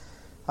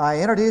I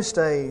introduced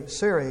a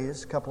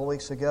series a couple of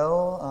weeks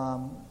ago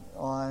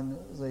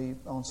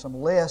on some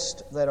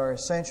lists that are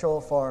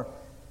essential for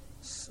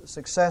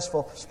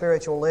successful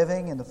spiritual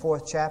living in the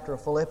 4th chapter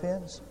of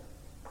Philippians.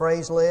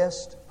 Praise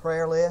list,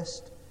 prayer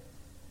list,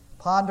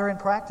 ponder and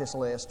practice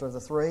list are the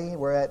three.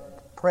 We're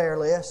at prayer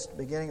list,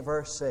 beginning at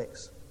verse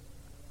 6.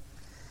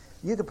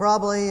 You could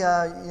probably,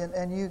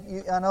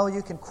 I know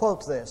you can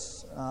quote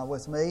this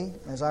with me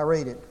as I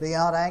read it. Be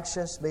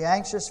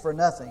anxious for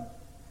nothing,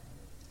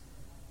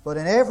 but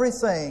in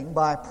everything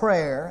by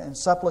prayer and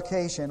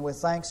supplication with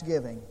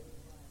thanksgiving,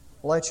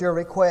 let your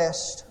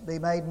requests be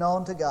made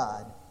known to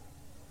God.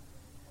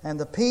 And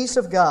the peace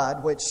of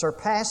God, which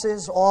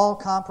surpasses all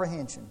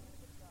comprehension,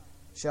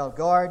 shall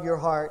guard your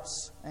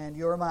hearts and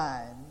your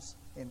minds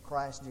in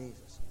Christ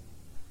Jesus.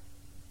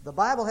 The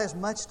Bible has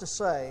much to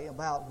say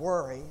about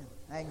worry,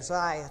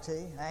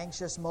 anxiety,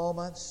 anxious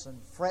moments,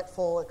 and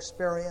fretful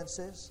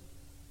experiences.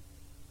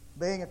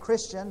 Being a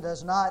Christian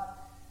does not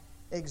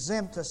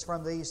exempt us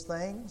from these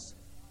things.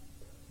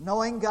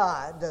 Knowing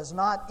God does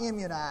not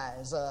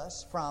immunize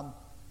us from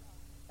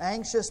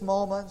anxious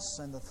moments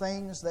and the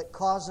things that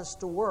cause us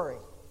to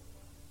worry.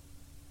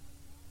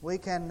 We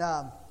can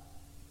have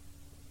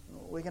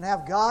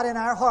God in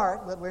our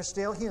heart, but we're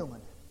still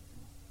human.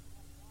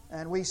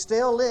 And we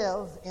still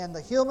live in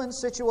the human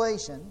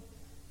situation,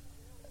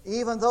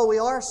 even though we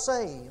are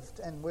saved,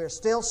 and we're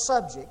still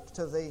subject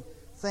to the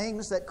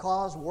things that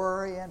cause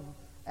worry and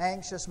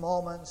anxious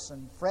moments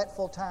and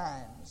fretful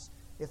times.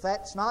 If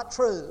that's not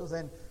true,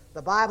 then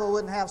the Bible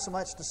wouldn't have so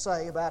much to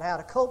say about how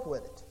to cope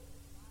with it.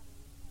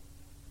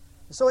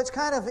 So it's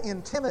kind of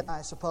intimidating,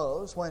 I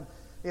suppose, when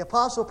the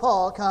Apostle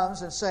Paul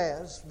comes and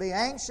says, be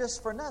anxious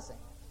for nothing.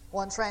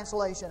 One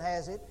translation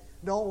has it,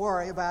 don't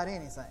worry about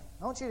anything.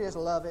 Don't you just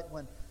love it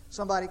when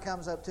somebody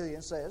comes up to you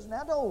and says,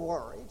 now don't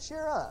worry,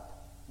 cheer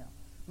up. You know,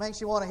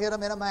 makes you want to hit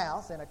them in the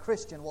mouth in a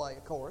Christian way,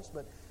 of course,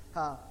 but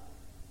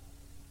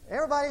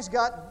everybody's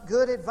got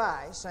good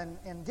advice,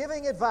 and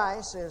giving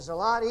advice is a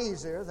lot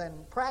easier than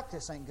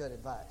practicing good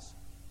advice.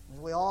 As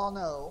we all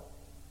know,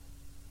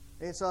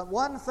 it's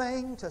one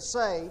thing to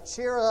say,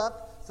 cheer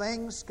up,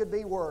 things could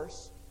be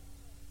worse.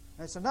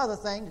 It's another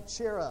thing to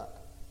cheer up.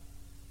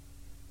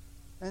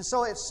 And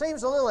so it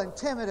seems a little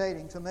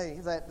intimidating to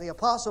me that the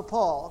Apostle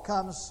Paul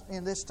comes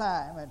in this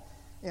time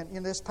and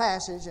in this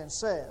passage and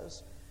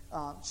says,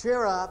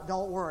 cheer up,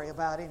 don't worry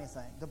about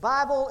anything. The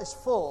Bible is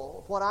full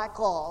of what I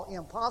call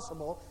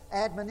impossible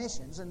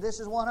admonitions, and this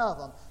is one of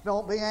them.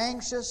 Don't be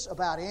anxious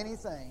about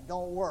anything.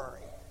 Don't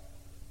worry.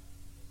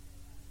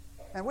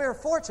 And we're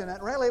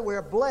fortunate, really,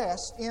 we're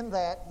blessed in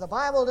that the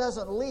Bible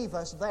doesn't leave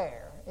us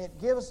there.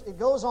 It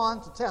goes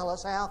on to tell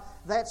us how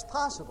that's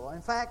possible.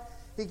 In fact,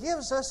 he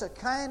gives us a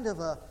kind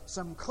of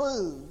some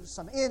clues,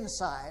 some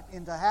insight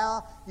into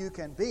how you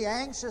can be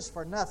anxious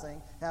for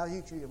nothing, how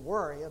you can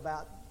worry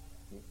about.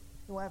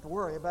 You won't have to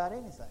worry about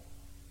anything.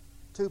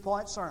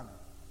 2-point sermon.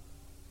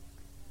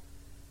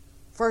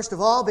 First of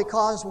all,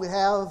 because we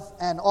have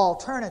an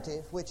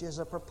alternative, which is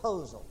a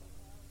proposal.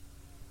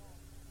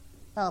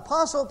 Now,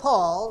 Apostle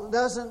Paul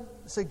doesn't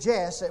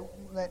suggest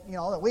that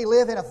we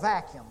live in a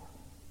vacuum.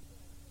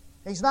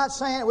 He's not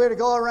saying that we're to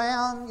go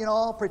around,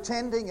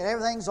 pretending that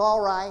everything's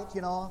all right,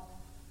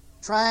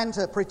 trying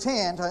to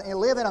pretend to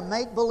live in a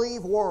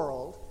make-believe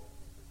world,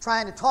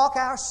 trying to talk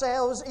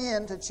ourselves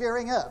into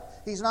cheering up.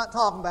 He's not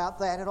talking about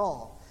that at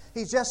all.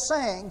 He's just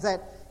saying that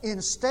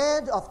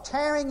instead of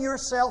tearing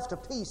yourself to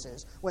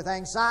pieces with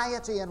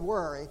anxiety and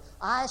worry,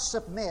 I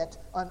submit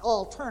an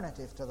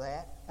alternative to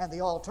that, and the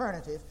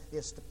alternative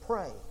is to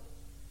pray.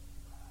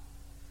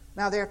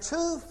 Now, there are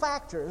two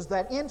factors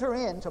that enter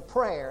into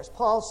prayer, as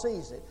Paul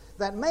sees it,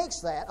 that makes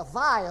that a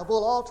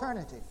viable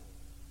alternative.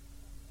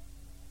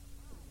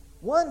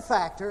 One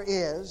factor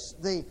is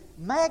the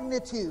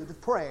magnitude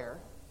of prayer,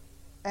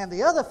 and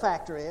the other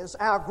factor is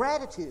our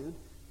gratitude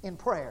in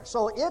prayer.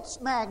 So its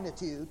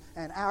magnitude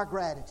and our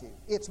gratitude.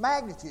 Its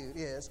magnitude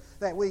is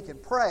that we can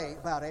pray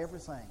about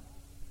everything.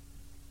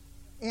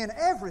 In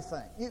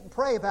everything. You can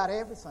pray about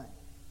everything.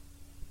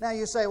 Now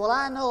you say, well,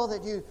 I know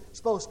that you're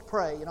supposed to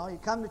pray. You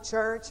come to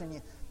church and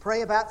you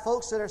pray about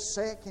folks that are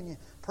sick, and you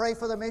pray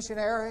for the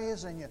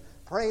missionaries, and you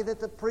pray that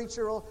the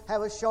preacher will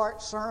have a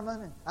short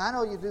sermon. And I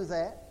know you do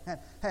that.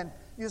 And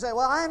you say,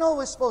 well, I know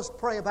we're supposed to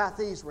pray about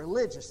these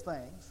religious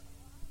things.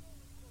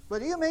 But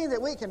do you mean that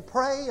we can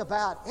pray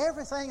about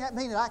everything? That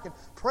mean that I can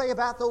pray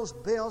about those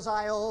bills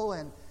I owe?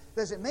 And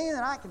does it mean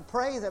that I can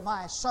pray that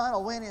my son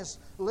will win his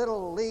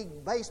little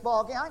league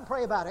baseball game? I can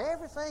pray about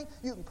everything.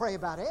 You can pray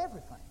about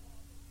everything.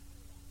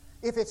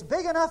 If it's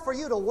big enough for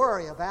you to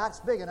worry about, it's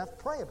big enough to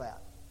pray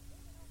about.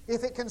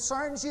 If it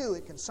concerns you,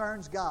 it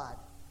concerns God.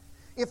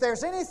 If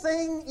there's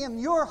anything in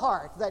your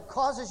heart that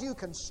causes you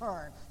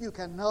concern, you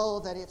can know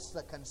that it's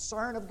the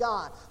concern of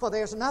God. For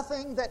there's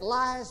nothing that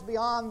lies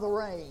beyond the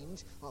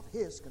range of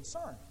His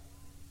concern.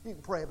 You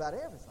can pray about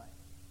everything.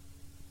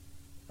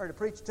 I heard a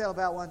preacher tell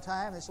about one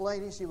time, this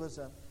lady, she was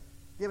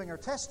giving her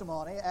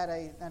testimony at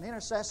an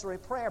intercessory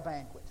prayer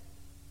banquet.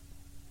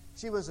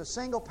 She was a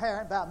single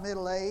parent, about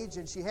middle age,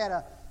 and she had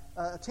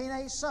a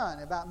teenage son,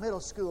 about middle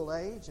school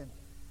age. And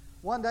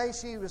one day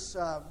she was,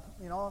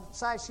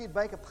 decided she'd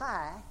bake a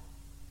pie.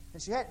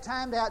 And she had it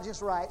timed out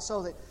just right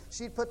so that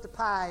she'd put the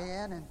pie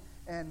in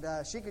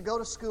and she could go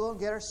to school and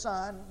get her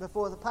son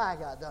before the pie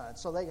got done.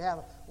 So they could have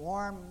a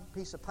warm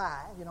piece of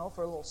pie,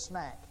 for a little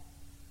snack.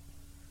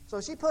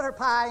 So she put her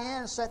pie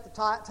in and set the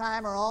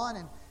timer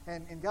on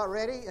and got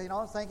ready,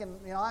 thinking,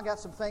 I got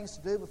some things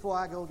to do before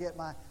I go get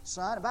my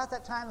son. About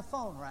that time, the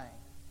phone rang.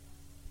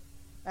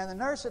 And the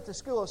nurse at the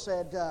school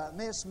said,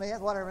 Miss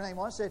Smith, whatever her name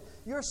was, said,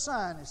 your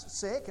son is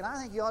sick, and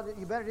I think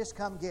you better just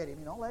come get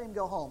him. Let him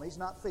go home. He's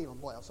not feeling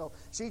well. So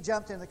she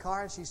jumped in the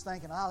car, and she's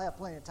thinking, I'll have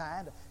plenty of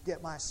time to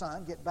get my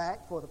son, get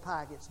back before the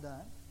pie gets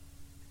done.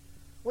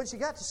 When she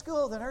got to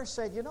school, the nurse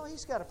said,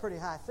 he's got a pretty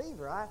high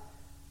fever.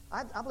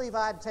 I believe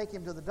I'd take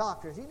him to the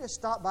doctor. If you just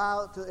stop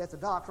by at the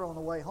doctor on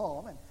the way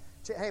home and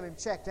have him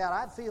checked out,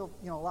 I'd feel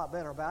a lot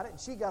better about it. And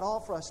she got all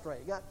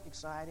frustrated, got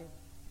excited,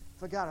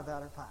 forgot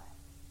about her pie.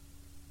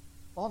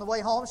 On the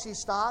way home, she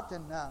stopped,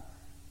 and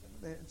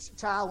the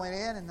child went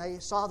in, and they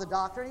saw the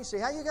doctor, and he said,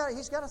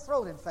 he's got a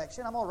throat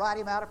infection. I'm going to write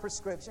him out a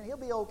prescription. He'll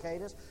be okay.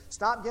 Just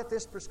stop and get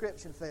this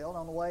prescription filled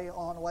on the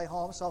way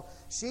home. So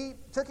she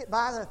took it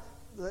by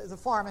the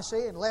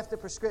pharmacy and left the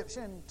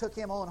prescription and took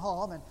him on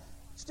home, and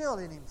still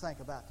didn't even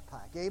think about the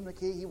pie. Gave him the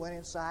key. He went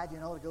inside,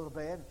 to go to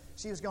bed.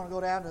 She was going to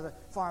go down to the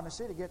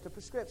pharmacy to get the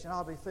prescription.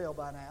 I'll be filled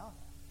by now.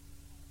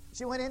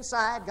 She went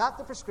inside, got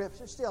the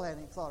prescription, still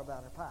hadn't even thought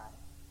about her pie.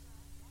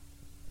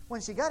 When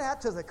she got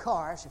out to the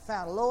car, she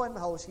found, lo and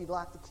behold, she'd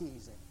locked the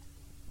keys in it.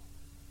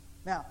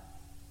 Now,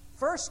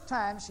 first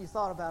time she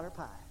thought about her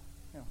pie.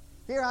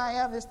 Here I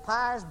am, this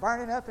pie is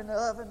burning up in the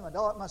oven,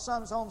 my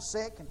son's home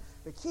sick, and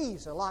the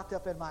keys are locked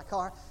up in my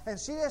car. And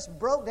she just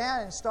broke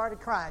down and started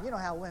crying. You know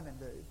how women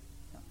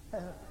do.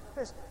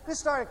 Just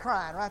started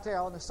crying right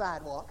there on the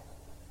sidewalk.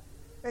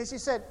 And she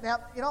said, now,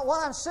 while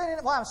I'm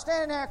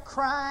standing there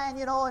crying,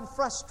 in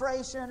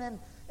frustration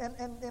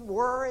and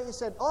worry, he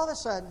said, all of a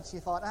sudden she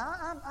thought,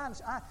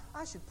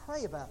 I should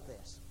pray about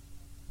this.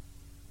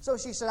 So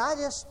she said, I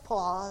just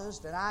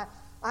paused and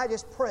I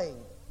just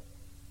prayed.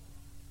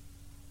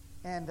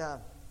 And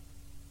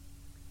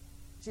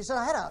she said,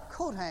 I had a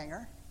coat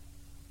hanger.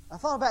 I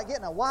thought about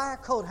getting a wire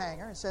coat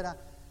hanger and said,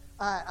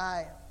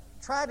 I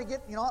tried to get,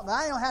 but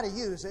I didn't know how to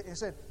use it. And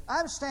said,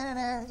 I'm standing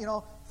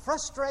there,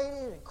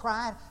 frustrated and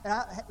crying, and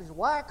these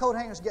wire coat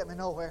hangers get me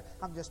nowhere.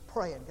 I'm just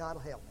praying God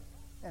will help me.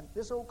 And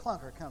this old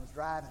clunker comes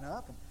driving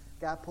up, and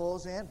guy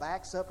pulls in,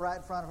 backs up right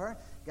in front of her.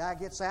 Guy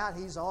gets out.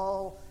 He's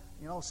all,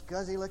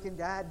 scuzzy-looking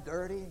guy,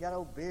 dirty, got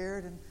old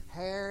beard and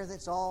hair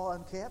that's all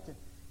unkempt. And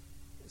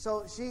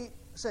so she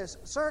says,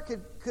 sir,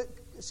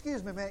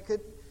 excuse me a minute,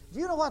 do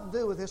you know what to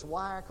do with this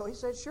wire coat? He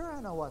said, sure,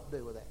 I know what to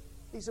do with that.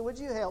 He said, would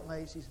you help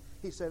me?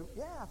 He said,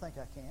 yeah, I think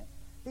I can.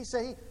 He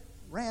said he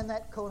ran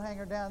that coat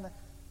hanger down the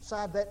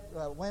side of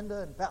that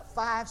window, and about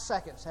 5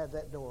 seconds had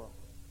that door open.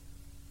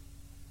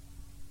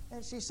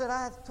 And she said,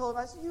 I told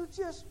him, I said,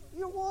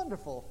 you're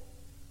wonderful.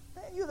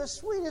 You're the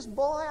sweetest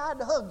boy.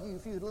 I'd hug you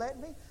if you'd let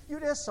me. You're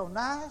just so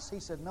nice. He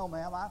said, no,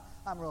 ma'am,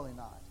 I'm really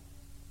not.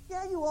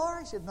 Yeah, you are.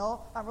 He said,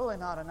 no, I'm really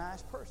not a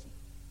nice person.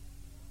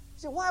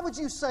 He said, why would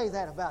you say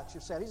that about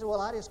yourself? He said,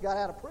 well, I just got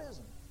out of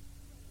prison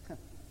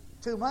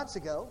 2 months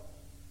ago.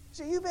 He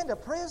said, you've been to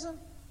prison?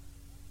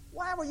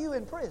 Why were you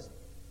in prison?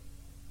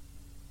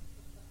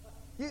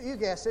 You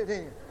guessed it,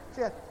 didn't you?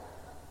 She said,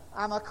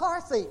 I'm a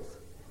car thief.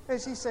 And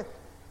she said,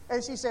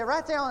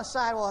 right there on the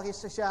sidewalk, he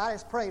said, I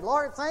just prayed,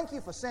 Lord, thank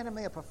you for sending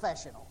me a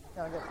professional.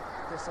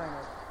 This thing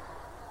is.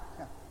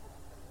 Yeah.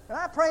 And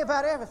I pray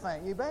about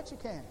everything. You bet you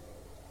can.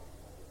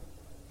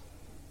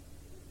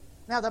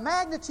 Now, the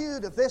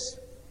magnitude of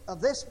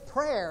this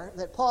prayer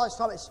that Paul is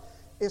talking about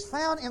is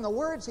found in the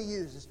words he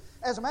uses.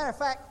 As a matter of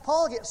fact,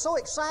 Paul gets so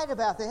excited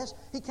about this,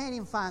 he can't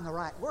even find the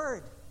right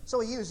word. So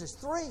he uses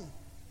 3.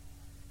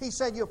 He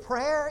said your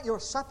prayer, your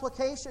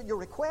supplication, your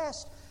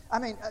request. I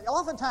mean,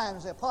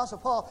 oftentimes the Apostle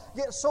Paul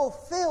gets so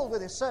filled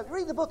with his subject.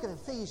 Read the book of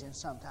Ephesians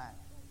sometime.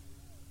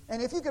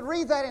 And if you could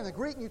read that in the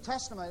Greek New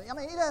Testament, I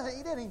mean, he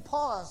didn't even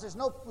pause. There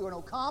were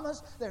no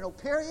commas. There are no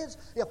periods.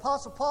 The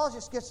Apostle Paul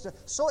just gets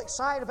so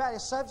excited about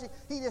his subject,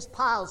 he just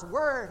piles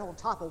word on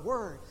top of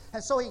word.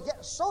 And so he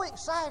gets so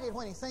excited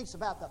when he thinks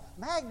about the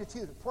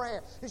magnitude of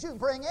prayer, that you can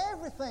bring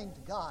everything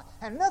to God,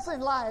 and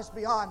nothing lies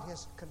beyond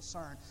his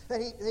concern.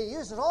 That he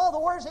uses all the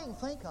words he can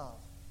think of.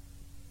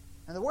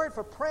 And the word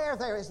for prayer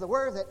there is the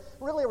word that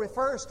really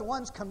refers to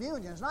one's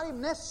communion. It's not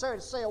even necessary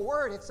to say a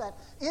word. It's that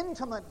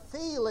intimate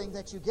feeling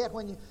that you get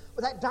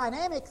that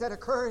dynamic that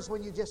occurs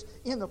when you're just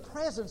in the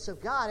presence of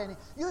God. And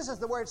he uses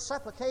the word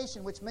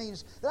supplication, which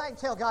means that I can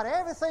tell God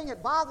everything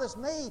that bothers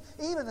me,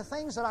 even the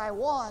things that I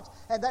want.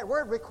 And that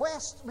word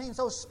request means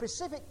those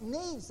specific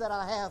needs that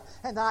I have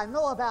and that I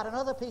know about in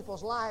other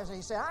people's lives. And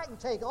he said, I can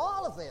take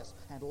all of this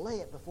and lay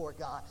it before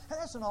God.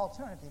 And that's an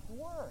alternative to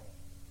worry.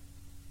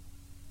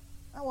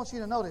 I want you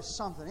to notice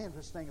something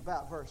interesting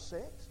about verse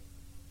 6.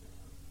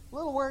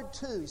 Little word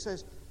to. He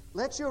says,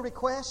 let your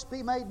requests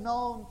be made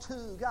known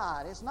to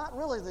God. It's not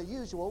really the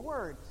usual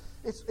word.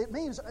 It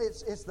means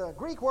it's the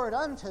Greek word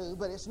unto,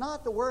 but it's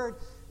not the word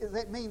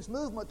that means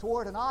movement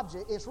toward an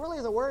object. It's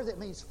really the word that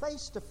means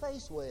face to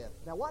face with.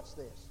 Now watch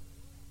this.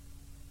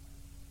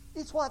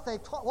 It's what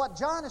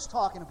John is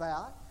talking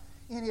about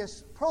in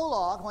his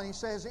prologue when he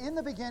says, in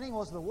the beginning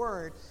was the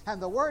Word,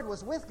 and the Word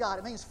was with God.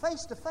 It means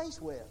face to face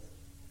with.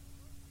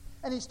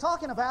 And he's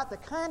talking about the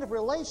kind of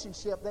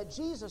relationship that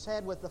Jesus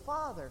had with the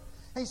Father.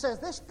 And he says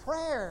this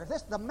prayer,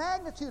 the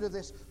magnitude of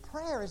this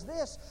prayer is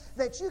this,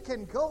 that you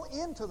can go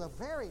into the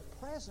very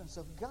presence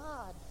of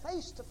God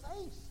face to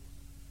face,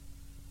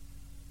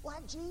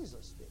 like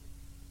Jesus did.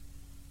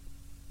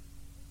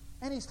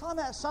 And he's talking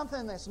about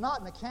something that's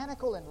not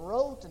mechanical and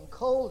rote and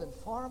cold and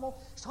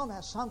formal. He's talking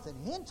about something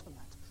intimate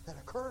that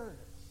occurs.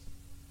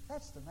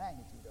 That's the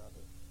magnitude of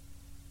it.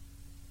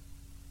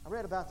 I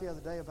read about the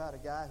other day about a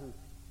guy who,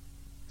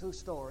 true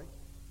story,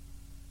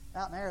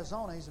 out in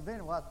Arizona, he's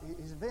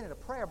invented a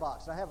prayer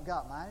box. I haven't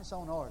got mine. It's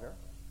on order.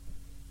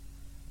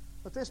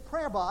 But this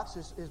prayer box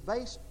is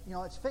based,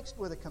 it's fixed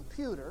with a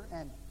computer,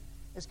 and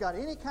it's got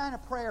any kind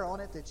of prayer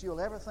on it that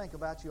you'll ever think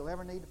about, you'll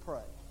ever need to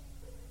pray.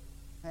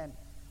 And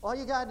all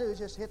you got to do is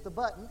just hit the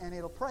button, and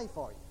it'll pray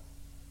for you.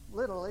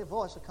 Literally, a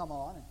voice will come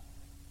on, and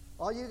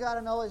all you got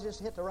to know is just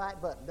hit the right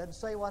button. Doesn't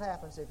say what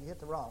happens if you hit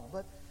the wrong.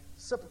 But,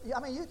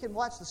 you can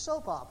watch the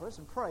soap operas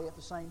and pray at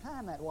the same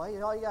time that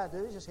way. All you got to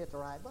do is just hit the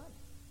right button.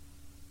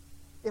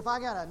 If I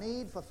got a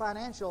need for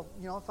financial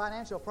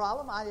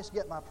problem, I just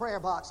get my prayer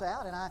box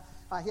out, and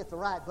I hit the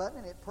right button,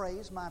 and it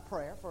prays my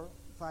prayer for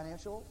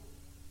financial,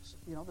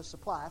 to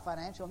supply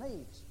financial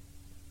needs.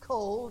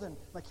 Cold and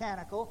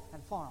mechanical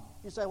and formal.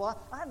 You say,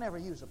 well, I never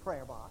use a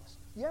prayer box.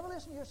 You ever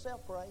listen to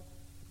yourself pray?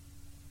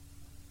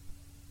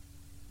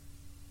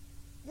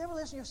 You ever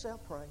listen to yourself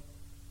pray?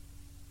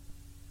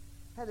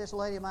 I had this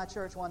lady in my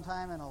church one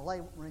time in a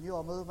late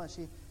renewal movement.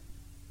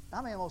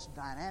 The most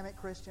dynamic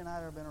Christian I'd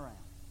ever been around.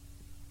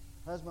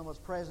 Her husband was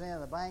president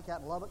of the bank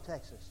out in Lubbock,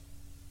 Texas.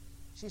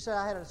 She said,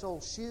 I had this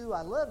old shoe.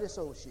 I love this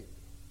old shoe.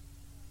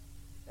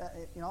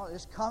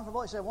 It's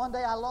comfortable. She said, one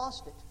day I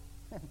lost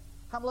it.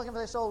 I'm looking for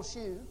this old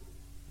shoe.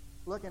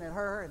 Looking at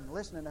her and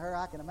listening to her,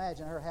 I can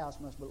imagine her house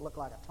must look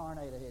like a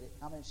tornado hit it.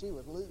 She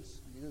was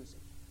loose and goosey.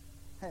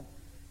 And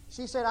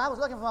she said, I was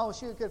looking for my old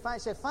shoe, couldn't find it.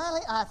 She said, finally,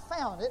 I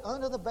found it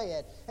under the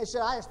bed. And she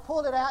said, I just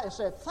pulled it out and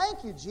said,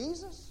 thank you,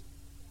 Jesus.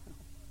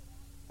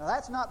 Now,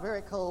 that's not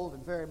very cold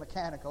and very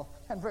mechanical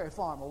and very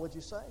formal, would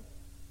you say?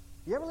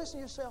 You ever listen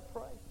to yourself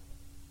pray?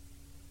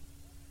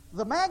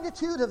 The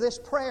magnitude of this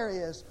prayer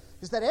is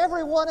that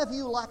every one of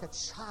you, like a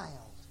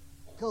child,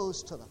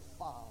 goes to the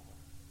Father.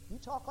 You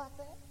talk like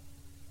that?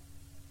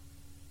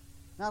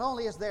 Not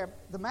only is there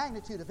the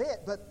magnitude of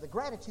it, but the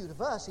gratitude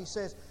of us, he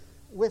says,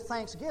 with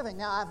thanksgiving.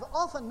 Now, I've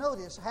often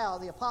noticed how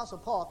the Apostle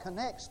Paul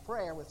connects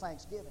prayer with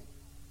thanksgiving.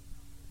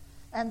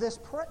 And this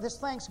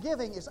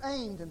thanksgiving is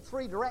aimed in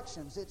three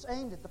directions. It's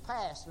aimed at the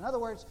past. In other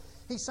words,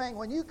 he's saying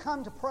when you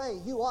come to pray,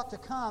 you ought to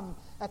come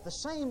at the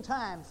same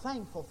time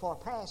thankful for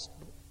past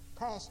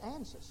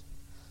answers.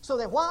 So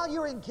that while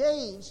you're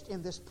engaged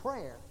in this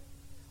prayer,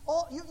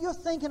 you're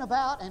thinking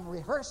about and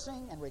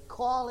rehearsing and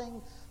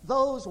recalling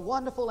those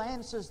wonderful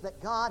answers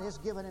that God has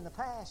given in the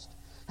past.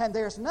 And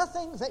there's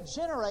nothing that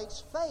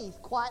generates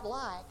faith quite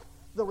like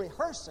the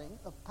rehearsing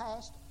of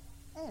past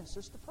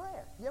answers to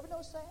prayer. You ever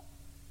notice that?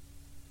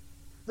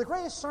 The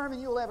greatest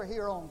sermon you'll ever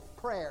hear on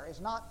prayer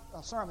is not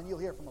a sermon you'll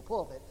hear from a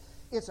pulpit.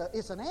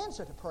 It's an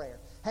answer to prayer.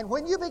 And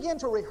when you begin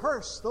to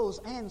rehearse those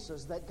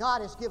answers that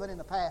God has given in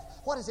the past,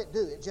 what does it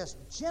do? It just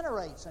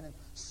generates and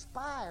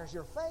inspires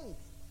your faith.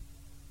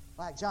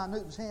 Like John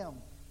Newton's hymn.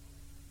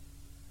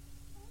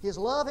 His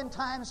love in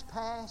times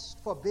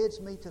past forbids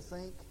me to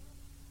think.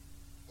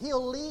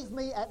 He'll leave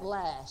me at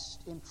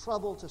last in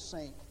trouble to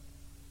sink.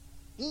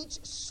 Each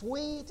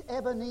sweet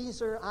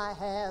Ebenezer I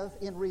have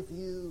in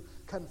review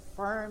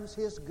confirms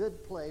his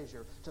good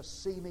pleasure to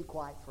see me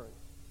quite through.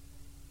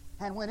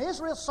 And when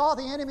Israel saw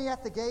the enemy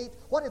at the gate,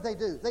 what did they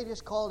do? They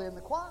just called in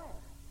the choir.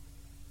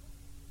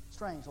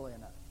 Strangely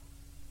enough.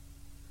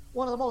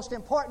 One of the most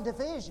important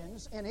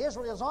divisions in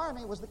Israel's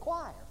army was the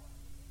choir.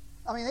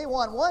 They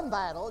won one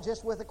battle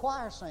just with the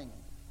choir singing.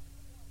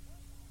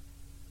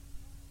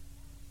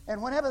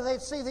 And whenever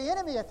they'd see the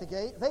enemy at the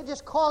gate, they'd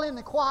just call in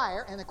the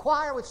choir, and the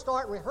choir would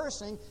start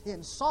rehearsing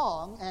in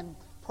song and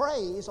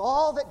praise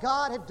all that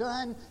God had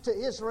done to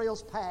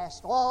Israel's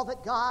past, all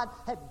that God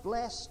had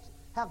blessed,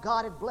 how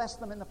God had blessed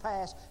them in the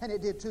past. And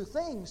it did two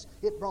things.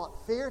 It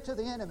brought fear to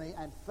the enemy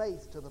and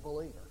faith to the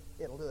believer.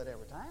 It'll do it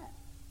every time.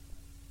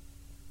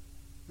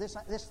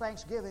 This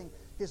thanksgiving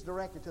is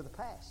directed to the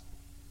past.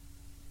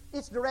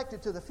 It's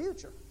directed to the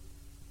future.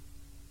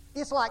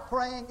 It's like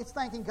praying, it's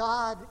thanking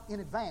God in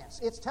advance.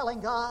 It's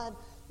telling God,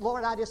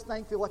 Lord, I just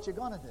thank you for what you're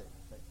going to do.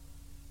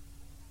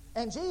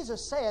 And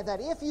Jesus said that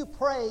if you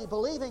pray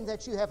believing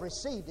that you have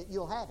received it,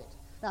 you'll have it.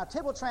 Now,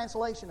 Tidwell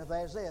translation of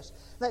that is this,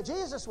 that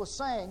Jesus was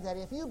saying that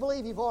if you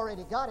believe you've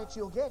already got it,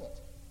 you'll get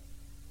it.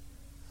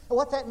 And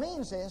what that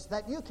means is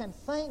that you can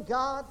thank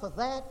God for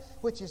that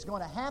which is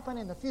going to happen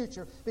in the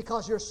future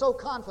because you're so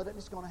confident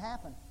it's going to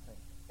happen,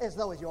 as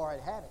though you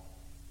already have it.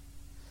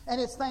 And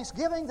it's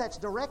thanksgiving that's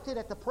directed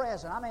at the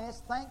present.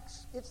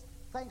 It's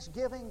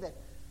thanksgiving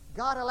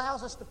God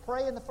allows us to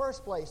pray in the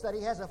first place, that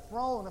He has a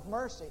throne of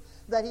mercy,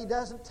 that He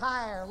doesn't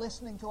tire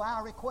listening to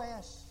our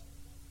requests.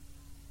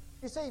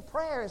 You see,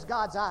 prayer is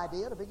God's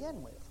idea to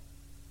begin with.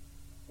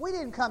 We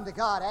didn't come to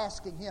God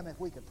asking Him if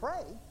we could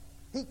pray.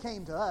 He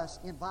came to us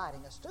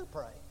inviting us to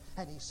pray.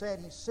 And He said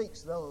He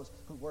seeks those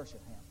who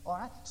worship Him. All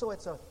right? So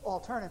it's an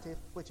alternative,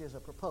 which is a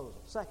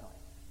proposal. Secondly,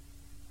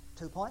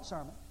 2-point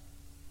sermon.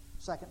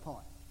 Second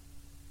point.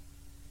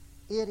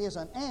 It is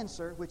an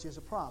answer, which is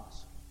a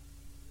promise.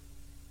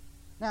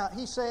 Now,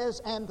 he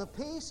says, and the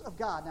peace of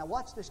God. Now,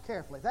 watch this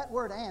carefully. That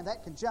word and,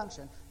 that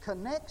conjunction,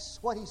 connects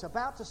what he's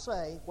about to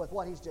say with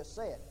what he's just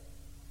said.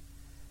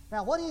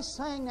 Now, what he's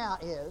saying now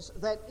is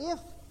that if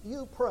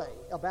you pray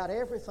about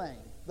everything,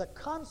 the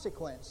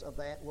consequence of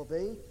that will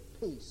be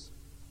peace.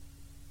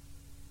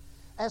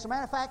 As a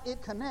matter of fact,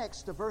 it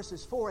connects to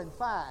verses 4 and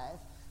 5.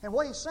 And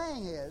what he's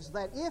saying is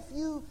that if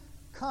you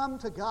come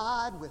to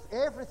God with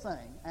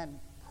everything and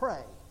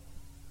pray,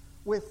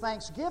 with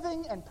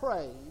thanksgiving and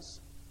praise,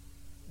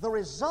 the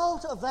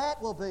result of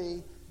that will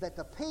be that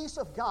the peace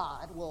of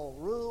God will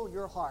rule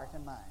your heart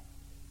and mind.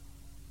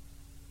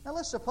 Now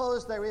let's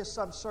suppose there is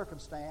some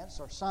circumstance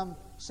or some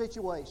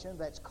situation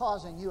that's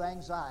causing you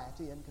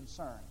anxiety and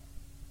concern.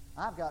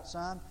 I've got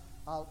some.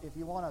 If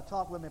you want to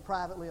talk with me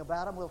privately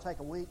about them, we'll take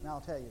a week and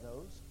I'll tell you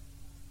those.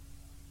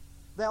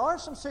 There are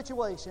some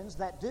situations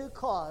that do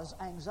cause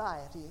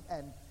anxiety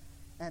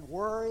and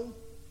worry,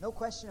 no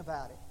question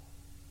about it.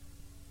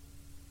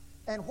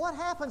 And what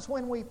happens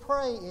when we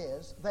pray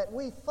is that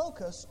we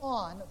focus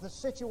on the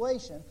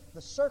situation,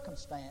 the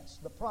circumstance,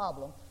 the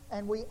problem,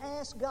 and we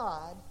ask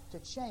God to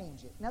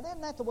change it. Now,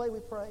 isn't that the way we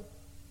pray?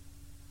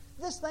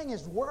 This thing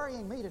is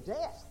worrying me to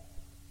death.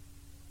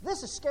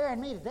 This is scaring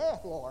me to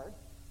death, Lord.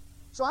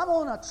 So I'm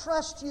going to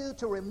trust you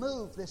to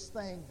remove this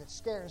thing that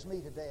scares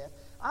me to death.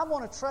 I'm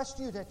going to trust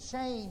you to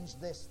change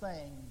this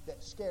thing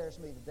that scares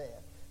me to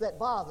death, that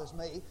bothers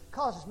me,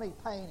 causes me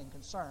pain and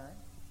concern.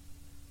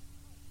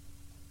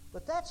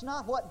 But that's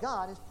not what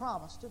God has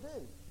promised to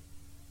do.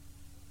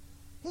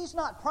 He's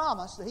not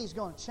promised that He's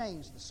going to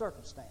change the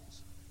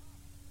circumstance.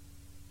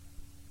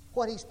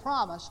 What He's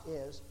promised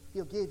is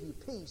He'll give you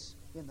peace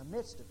in the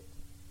midst of it.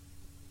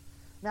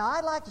 Now,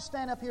 I'd like to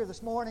stand up here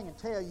this morning and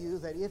tell you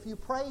that if you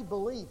pray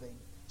believing,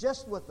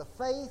 just with the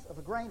faith of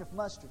a grain of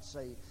mustard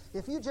seed,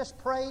 if you just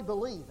pray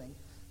believing,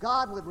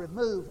 God would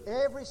remove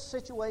every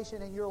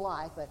situation in your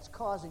life that's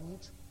causing you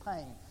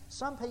pain.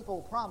 Some people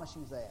will promise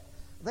you that.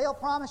 They'll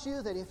promise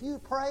you that if you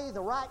pray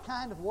the right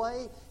kind of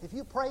way, if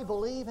you pray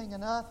believing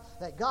enough,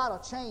 that God will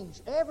change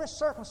every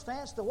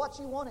circumstance to what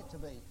you want it to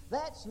be.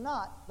 That's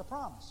not the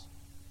promise.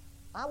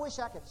 I wish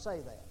I could say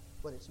that,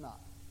 but it's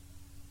not.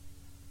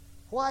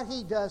 What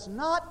He does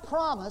not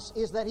promise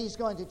is that He's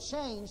going to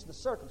change the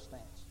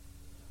circumstance.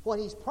 What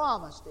He's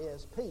promised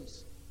is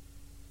peace.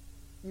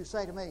 You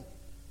say to me,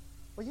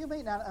 well, you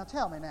mean, now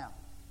tell me now,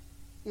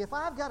 if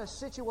I've got a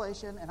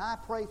situation and I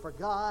pray for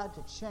God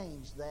to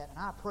change that and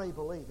I pray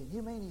believing,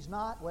 you mean He's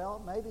not?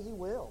 Well, maybe He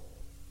will.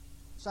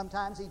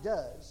 Sometimes He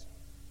does.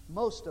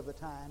 Most of the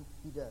time,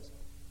 He doesn't.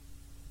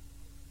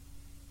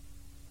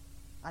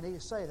 I need to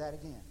say that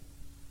again.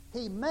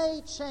 He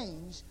may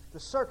change the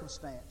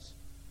circumstance.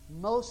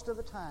 Most of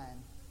the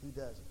time, He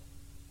doesn't.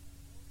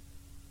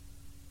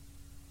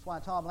 That's why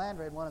Tom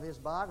Landry, in one of his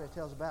biographies,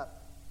 tells about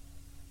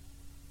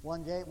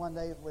one day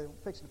we were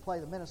fixing to play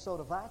the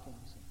Minnesota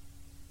Vikings.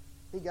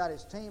 He got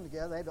his team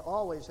together. They'd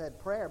always had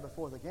prayer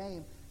before the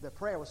game. The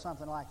prayer was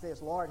something like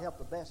this: Lord, help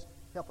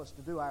us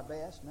to do our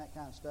best, and that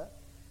kind of stuff.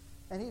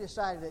 And he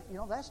decided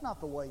that, that's not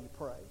the way you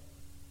pray.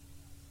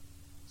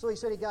 So he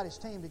said he got his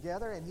team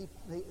together, and he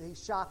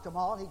shocked them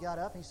all. He got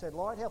up and he said,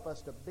 Lord, help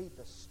us to beat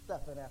the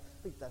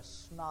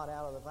snot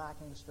out of the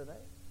Vikings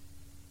today.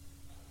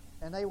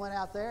 And they went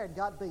out there and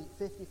got beat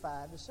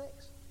 55-6.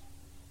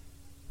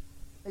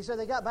 He said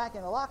they got back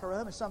in the locker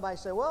room and somebody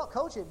said, well,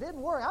 Coach, it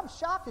didn't work. I'm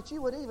shocked that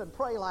you would even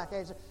pray like that.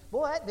 He said,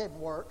 boy, that didn't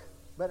work.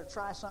 Better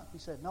try something. He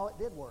said, no, it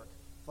did work.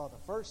 For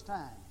the first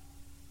time,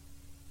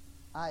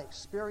 I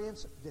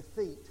experienced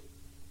defeat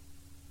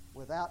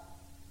without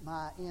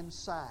my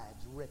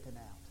insides ripping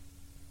out.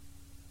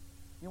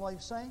 You know what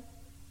he's saying?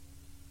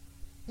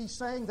 He's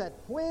saying that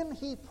when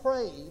he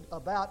prayed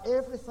about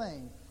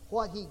everything,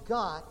 what he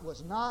got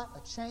was not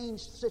a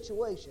changed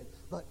situation,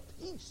 but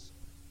peace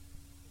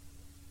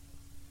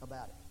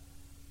about it.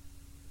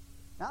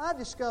 Now, I've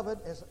discovered,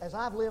 as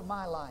I've lived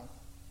my life,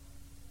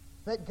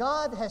 that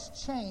God has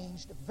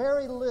changed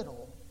very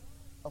little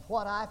of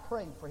what I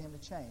prayed for Him to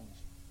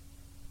change.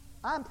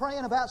 I'm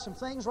praying about some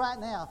things right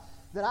now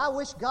that I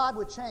wish God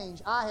would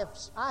change. I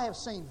have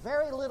seen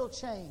very little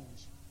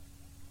change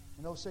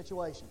in those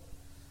situations.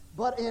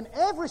 But in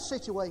every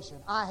situation,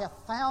 I have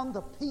found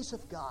the peace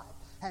of God.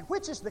 And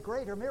which is the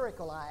greater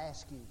miracle, I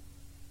ask you?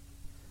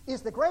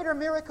 Is the greater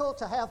miracle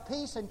to have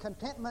peace and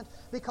contentment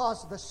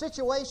because the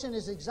situation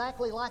is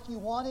exactly like you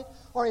want it?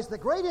 Or is the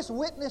greatest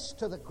witness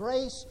to the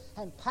grace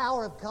and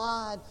power of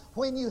God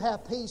when you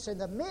have peace in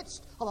the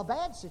midst of a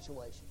bad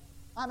situation?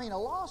 I mean, a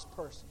lost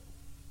person.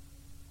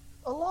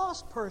 A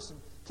lost person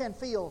can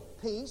feel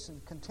peace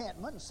and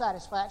contentment and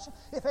satisfaction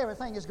if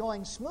everything is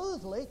going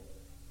smoothly.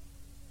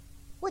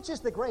 Which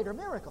is the greater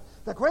miracle?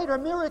 The greater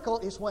miracle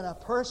is when a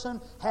person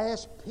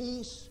has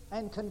peace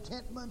and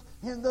contentment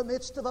in the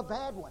midst of a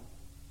bad one.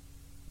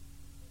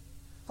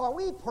 For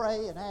we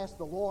pray and ask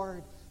the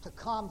Lord to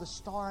calm the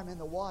storm in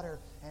the water,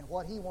 and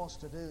what He wants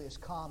to do is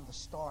calm the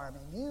storm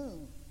in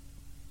you.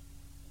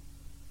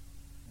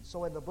 And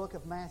so in the book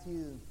of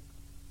Matthew,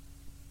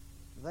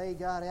 they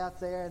got out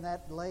there in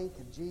that lake,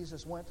 and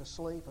Jesus went to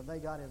sleep, and they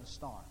got in a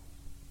storm.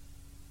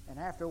 And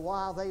after a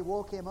while, they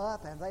woke Him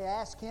up, and they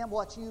asked Him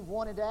what you've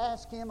wanted to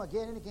ask Him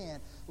again and again.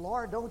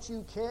 Lord, don't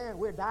you care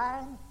we're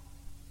dying?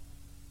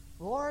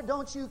 Lord,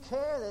 don't you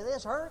care that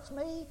this hurts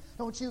me?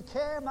 Don't you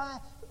care my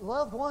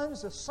loved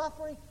ones are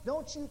suffering?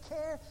 Don't you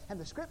care? And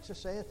the Scripture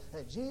says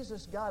that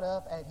Jesus got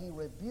up and He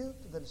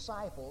rebuked the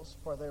disciples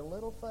for their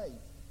little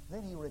faith.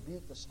 Then He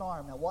rebuked the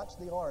storm. Now watch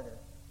the order.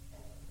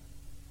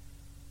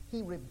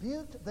 He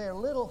rebuked their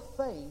little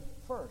faith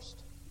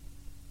first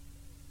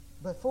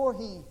before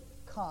He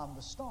calmed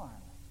the storm.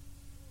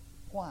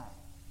 Why?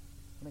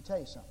 Let me tell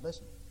you something.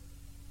 Listen.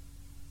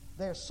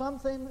 There's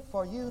something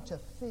for you to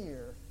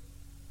fear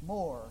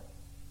more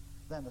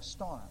than the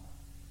storm.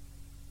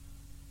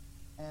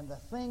 And the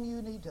thing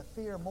you need to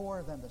fear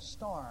more than the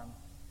storm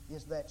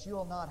is that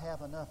you'll not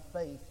have enough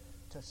faith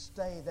to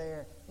stay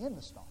there in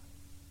the storm.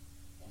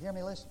 You hear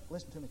me?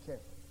 Listen to me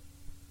carefully.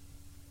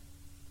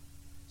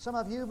 Some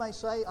of you may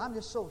say, I'm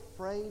just so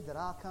afraid that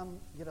I'll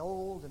get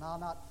old and I'll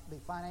not be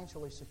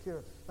financially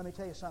secure. Let me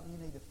tell you something you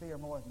need to fear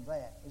more than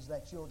that, is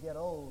that you'll get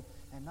old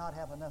and not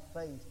have enough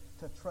faith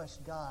to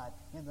trust God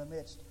in the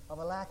midst of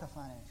a lack of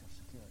financial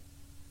security.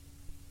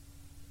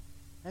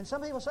 And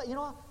some people say,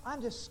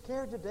 I'm just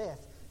scared to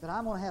death that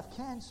I'm going to have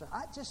cancer.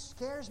 It just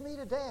scares me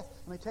to death.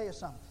 Let me tell you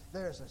something.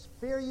 There's a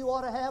fear you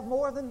ought to have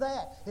more than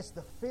that. It's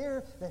the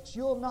fear that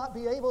you'll not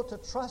be able to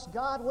trust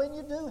God when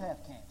you do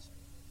have cancer.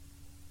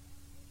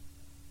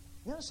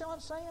 You understand what I'm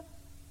saying?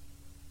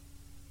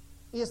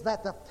 Is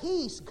that the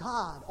peace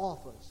God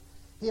offers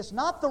is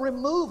not the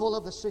removal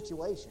of the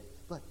situation,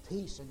 but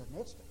peace in the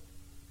midst of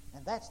it.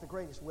 And that's the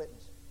greatest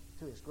witness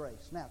to His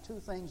grace. Now, two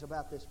things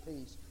about this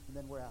peace, and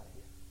then we're out of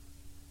here.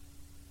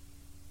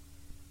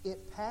 It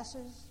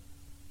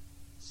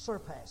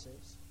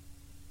surpasses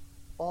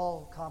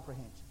all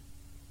comprehension.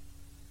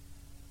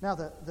 Now,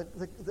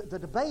 the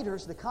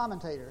debaters, the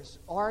commentators,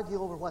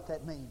 argue over what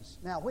that means.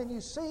 Now, when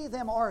you see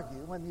them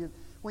argue,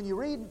 when you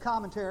read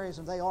commentaries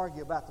and they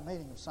argue about the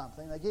meaning of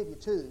something, they give you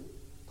two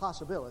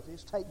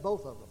possibilities. Take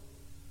both of them.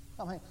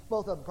 I mean,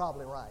 both of them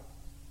probably right.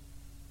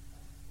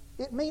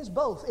 It means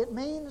both. It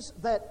means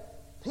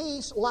that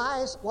peace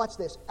lies, watch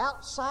this,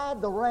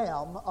 outside the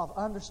realm of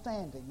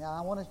understanding. Now,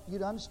 I want you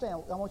to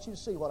understand, I want you to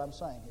see what I'm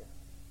saying here.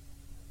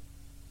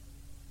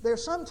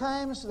 There's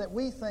sometimes that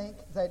we think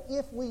that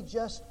if we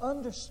just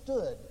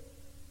understood,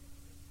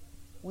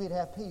 we'd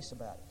have peace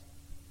about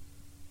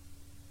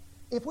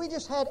it. If we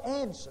just had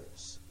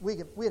answers,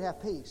 we'd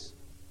have peace.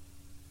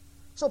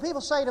 So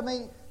people say to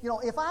me,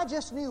 if I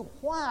just knew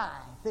why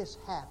this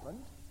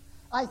happened,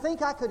 I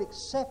think I could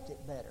accept it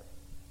better.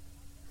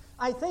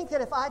 I think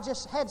that if I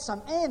just had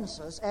some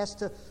answers as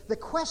to the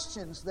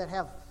questions that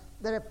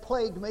have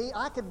plagued me,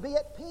 I could be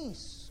at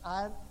peace.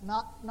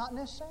 Not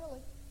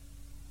necessarily.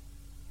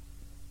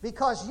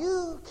 Because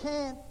you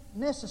can't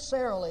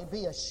necessarily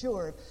be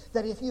assured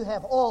that if you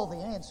have all the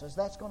answers,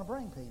 that's going to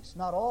bring peace.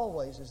 Not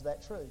always is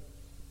that true.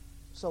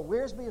 So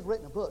Wiersbe has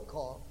written a book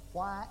called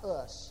Why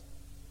Us?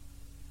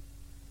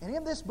 And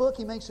in this book,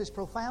 he makes this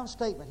profound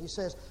statement. He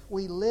says,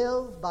 we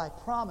live by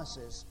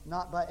promises,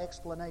 not by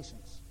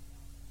explanations.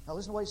 Now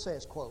listen to what he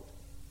says, quote,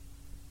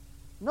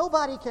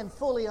 nobody can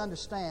fully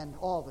understand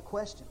all the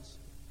questions.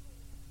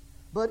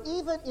 But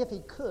even if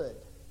he could,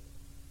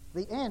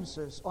 the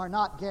answers are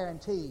not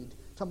guaranteed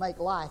to make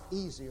life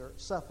easier,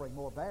 suffering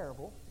more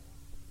bearable.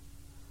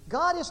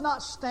 God is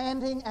not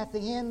standing at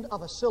the end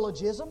of a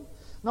syllogism,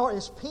 nor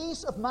is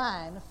peace of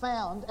mind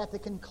found at the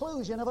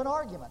conclusion of an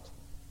argument.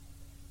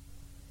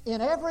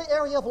 In every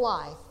area of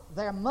life,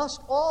 there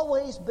must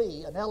always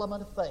be an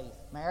element of faith.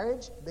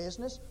 Marriage,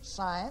 business,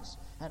 science,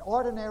 and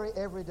ordinary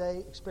everyday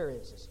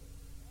experiences.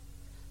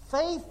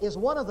 Faith is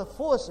one of the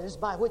forces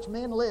by which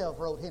men live,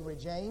 wrote Henry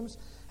James,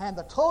 and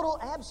the total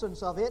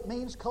absence of it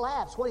means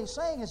collapse. What he's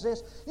saying is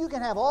this, you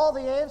can have all the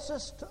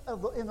answers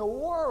in the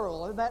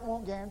world, and that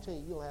won't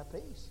guarantee you'll have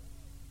peace.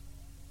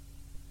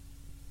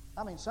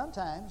 I mean,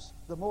 sometimes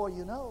the more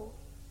you know,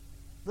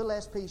 the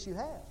less peace you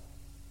have.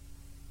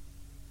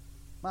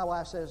 My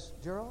wife says,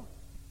 Gerald,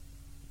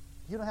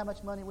 do you know how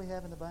much money we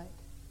have in the bank?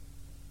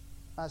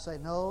 I say,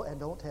 no, and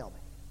don't tell me.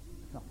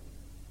 No.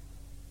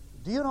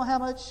 Do you know how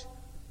much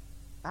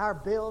our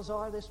bills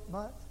are this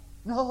month?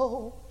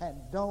 No, and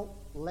don't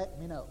let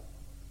me know.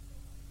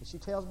 But she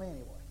tells me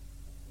anyway.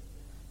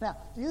 Now,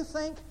 do you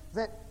think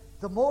that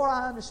the more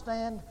I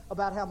understand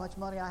about how much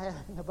money I have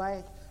in the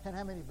bank and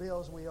how many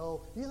bills we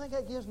owe, do you think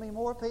that gives me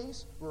more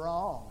peace?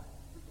 Wrong.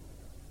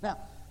 Now,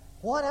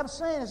 what I'm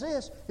saying is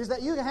this, is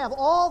that you can have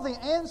all the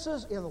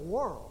answers in the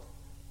world.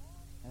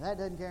 And that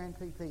doesn't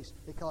guarantee peace,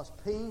 because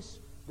peace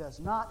does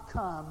not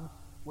come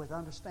with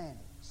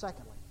understanding.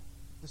 Secondly,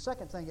 the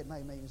second thing it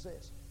may mean is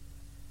this.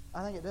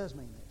 I think it does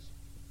mean this.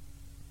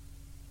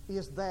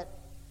 Is that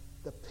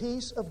the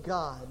peace of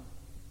God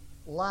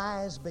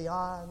lies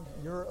beyond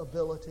your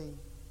ability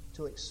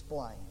to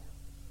explain.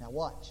 Now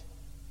watch.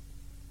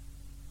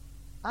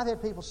 I've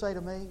had people say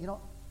to me,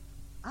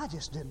 I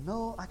just didn't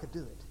know I could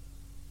do it.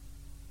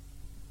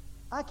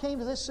 I came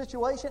to this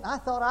situation, I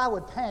thought I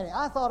would panic.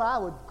 I thought I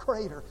would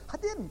crater. I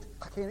didn't.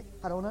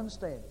 I don't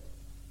understand it.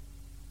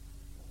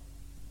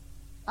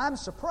 I'm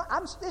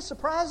surprised. It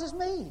surprises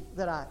me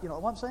that you know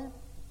what I'm saying?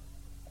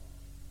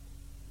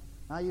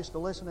 I used to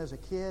listen as a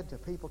kid to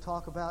people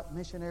talk about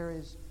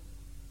missionaries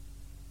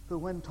who,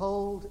 when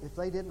told if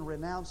they didn't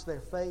renounce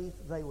their faith,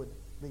 they would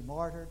be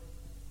martyred.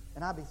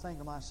 And I'd be thinking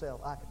to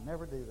myself, I could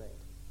never do that.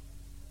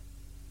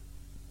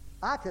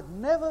 I could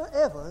never,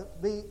 ever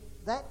be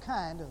that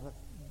kind of a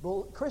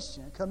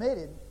Christian,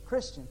 committed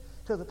Christian,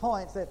 to the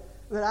point that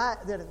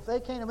if they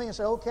came to me and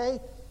said, okay,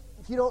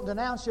 if you don't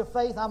denounce your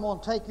faith, I'm going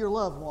to take your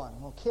loved one.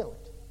 I'm going to kill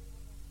it.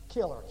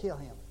 Kill her, kill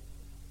him.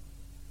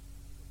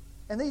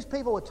 And these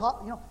people would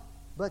talk,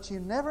 but you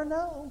never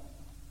know.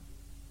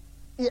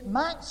 It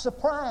might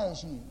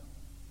surprise you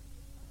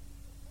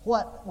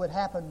what would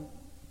happen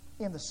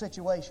in the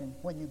situation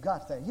when you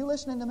got there. You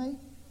listening to me?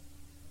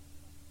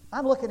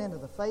 I'm looking into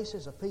the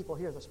faces of people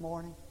here this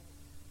morning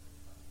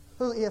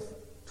who, if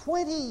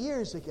 20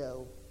 years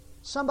ago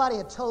somebody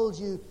had told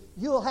you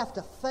you'll have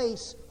to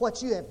face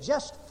what you have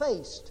just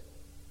faced,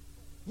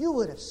 you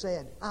would have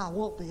said, I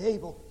won't be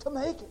able to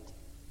make it.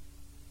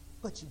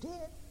 But you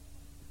did.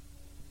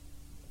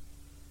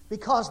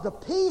 Because the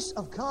peace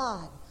of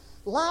God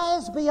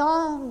lies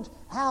beyond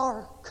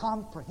our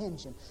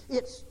comprehension.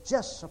 It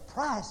just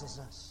surprises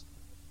us.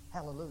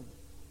 Hallelujah.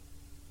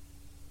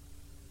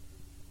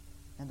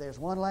 And there's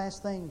one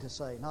last thing to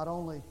say. Not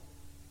only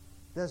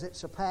does it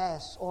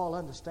surpass all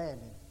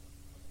understanding,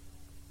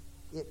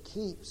 it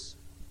keeps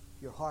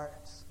your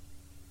hearts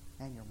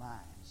and your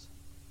minds.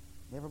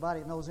 Everybody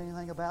that knows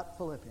anything about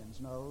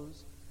Philippians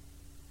knows.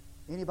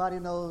 Anybody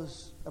who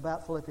knows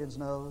about Philippians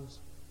knows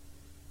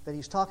that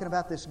he's talking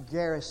about this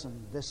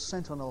garrison, this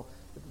sentinel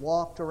that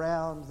walked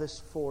around this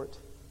fort.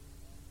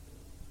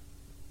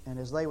 And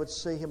as they would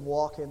see him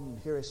walking and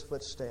hear his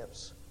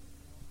footsteps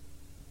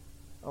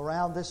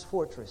around this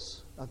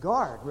fortress, a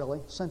guard, really,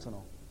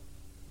 sentinel,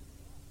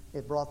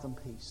 it brought them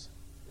peace.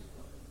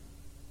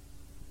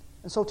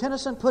 And so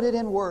Tennyson put it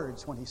in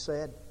words when he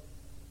said,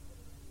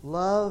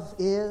 love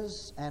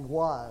is and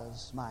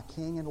was my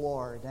King and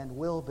Lord, and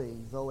will be,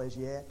 though as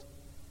yet.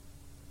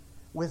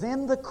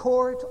 Within the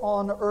court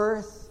on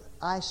earth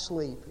I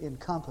sleep,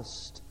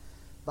 encompassed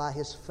by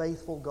His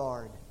faithful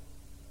guard.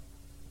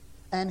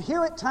 And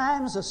here at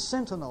times a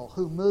sentinel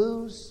who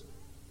moves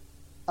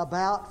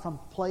about from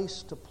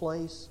place to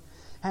place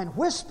and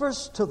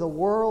whispers to the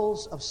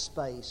worlds of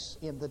space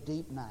in the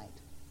deep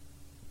night,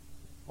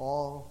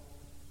 all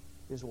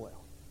is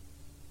well.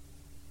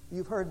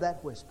 You've heard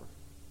that whisper.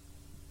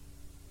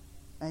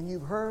 And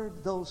you've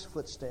heard those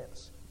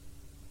footsteps.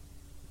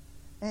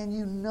 And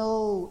you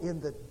know in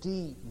the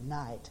deep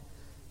night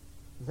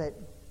that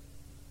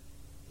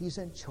He's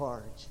in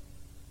charge.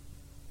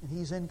 And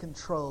He's in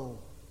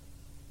control.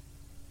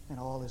 And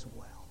all is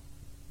well.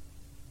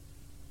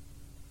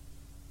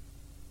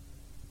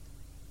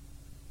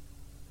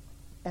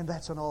 And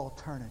that's an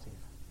alternative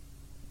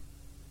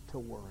to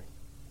worry.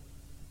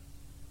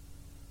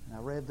 And I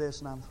read this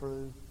and I'm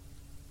through.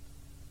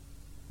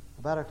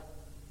 About a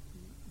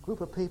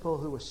group of people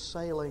who were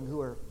sailing, who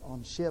were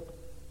on ship.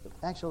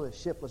 Actually, the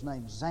ship was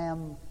named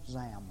Zam.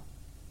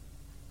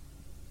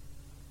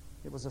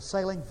 It was a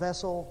sailing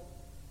vessel,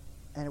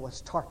 and it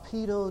was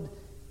torpedoed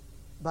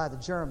by the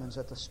Germans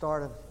at the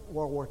start of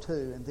World War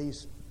II.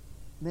 And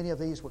many of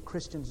these were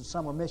Christians and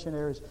some were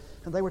missionaries.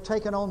 And they were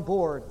taken on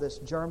board this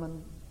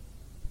German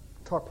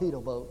torpedo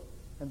boat,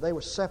 and they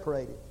were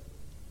separated.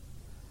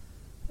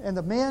 And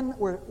the men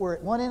were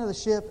at one end of the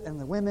ship, and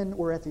the women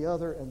were at the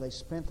other, and they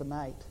spent the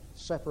night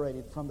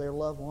separated from their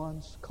loved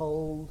ones,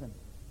 cold and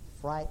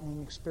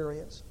frightening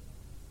experience.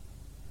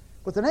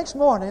 But the next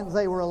morning,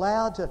 they were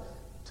allowed to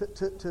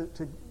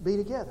be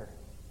together.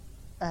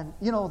 And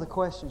you know the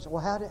questions.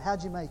 Well,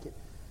 how'd you make it?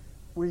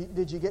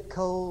 Did you get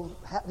cold?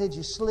 Did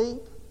you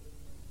sleep?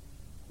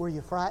 Were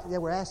you frightened? They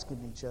were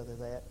asking each other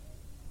that.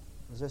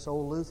 As this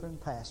old Lutheran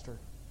pastor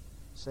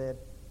said,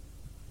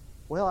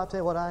 well, I'll tell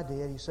you what I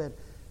did. He said,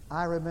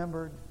 I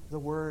remembered the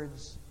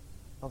words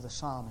of the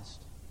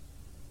psalmist.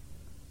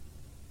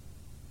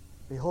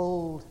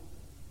 Behold,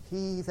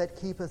 He that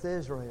keepeth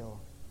Israel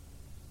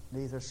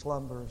neither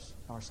slumbers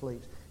nor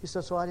sleeps. He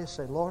said, so I just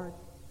said, Lord,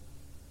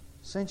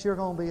 since you're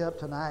going to be up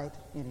tonight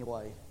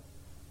anyway,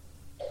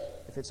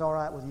 if it's all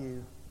right with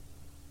you,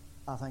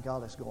 I think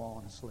I'll just go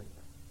on and sleep.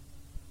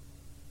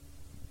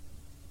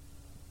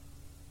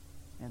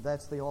 And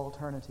that's the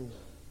alternative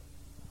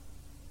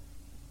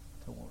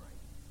to worry.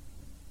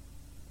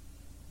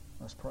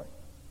 Let's pray.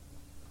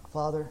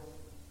 Father,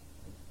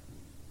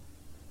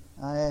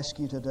 I ask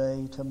you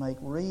today to make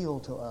real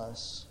to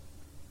us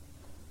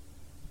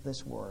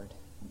this word.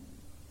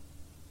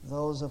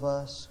 Those of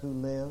us who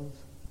live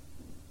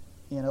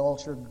in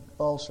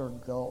Ulcer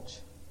Gulch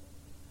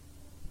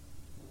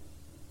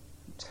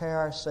tear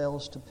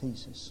ourselves to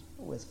pieces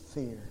with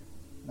fear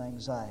and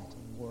anxiety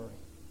and worry.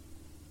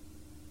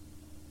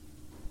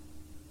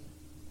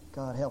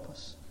 God, help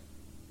us.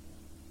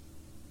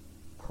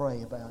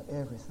 Pray about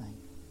everything.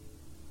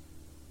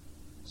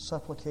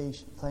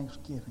 Supplication,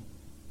 thanksgiving,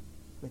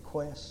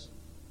 requests,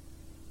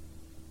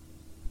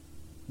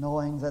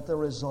 knowing that the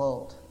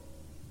result,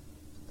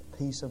 the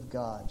peace of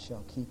God,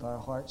 shall keep our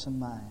hearts and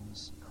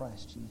minds in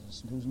Christ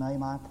Jesus, in whose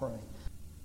name I pray.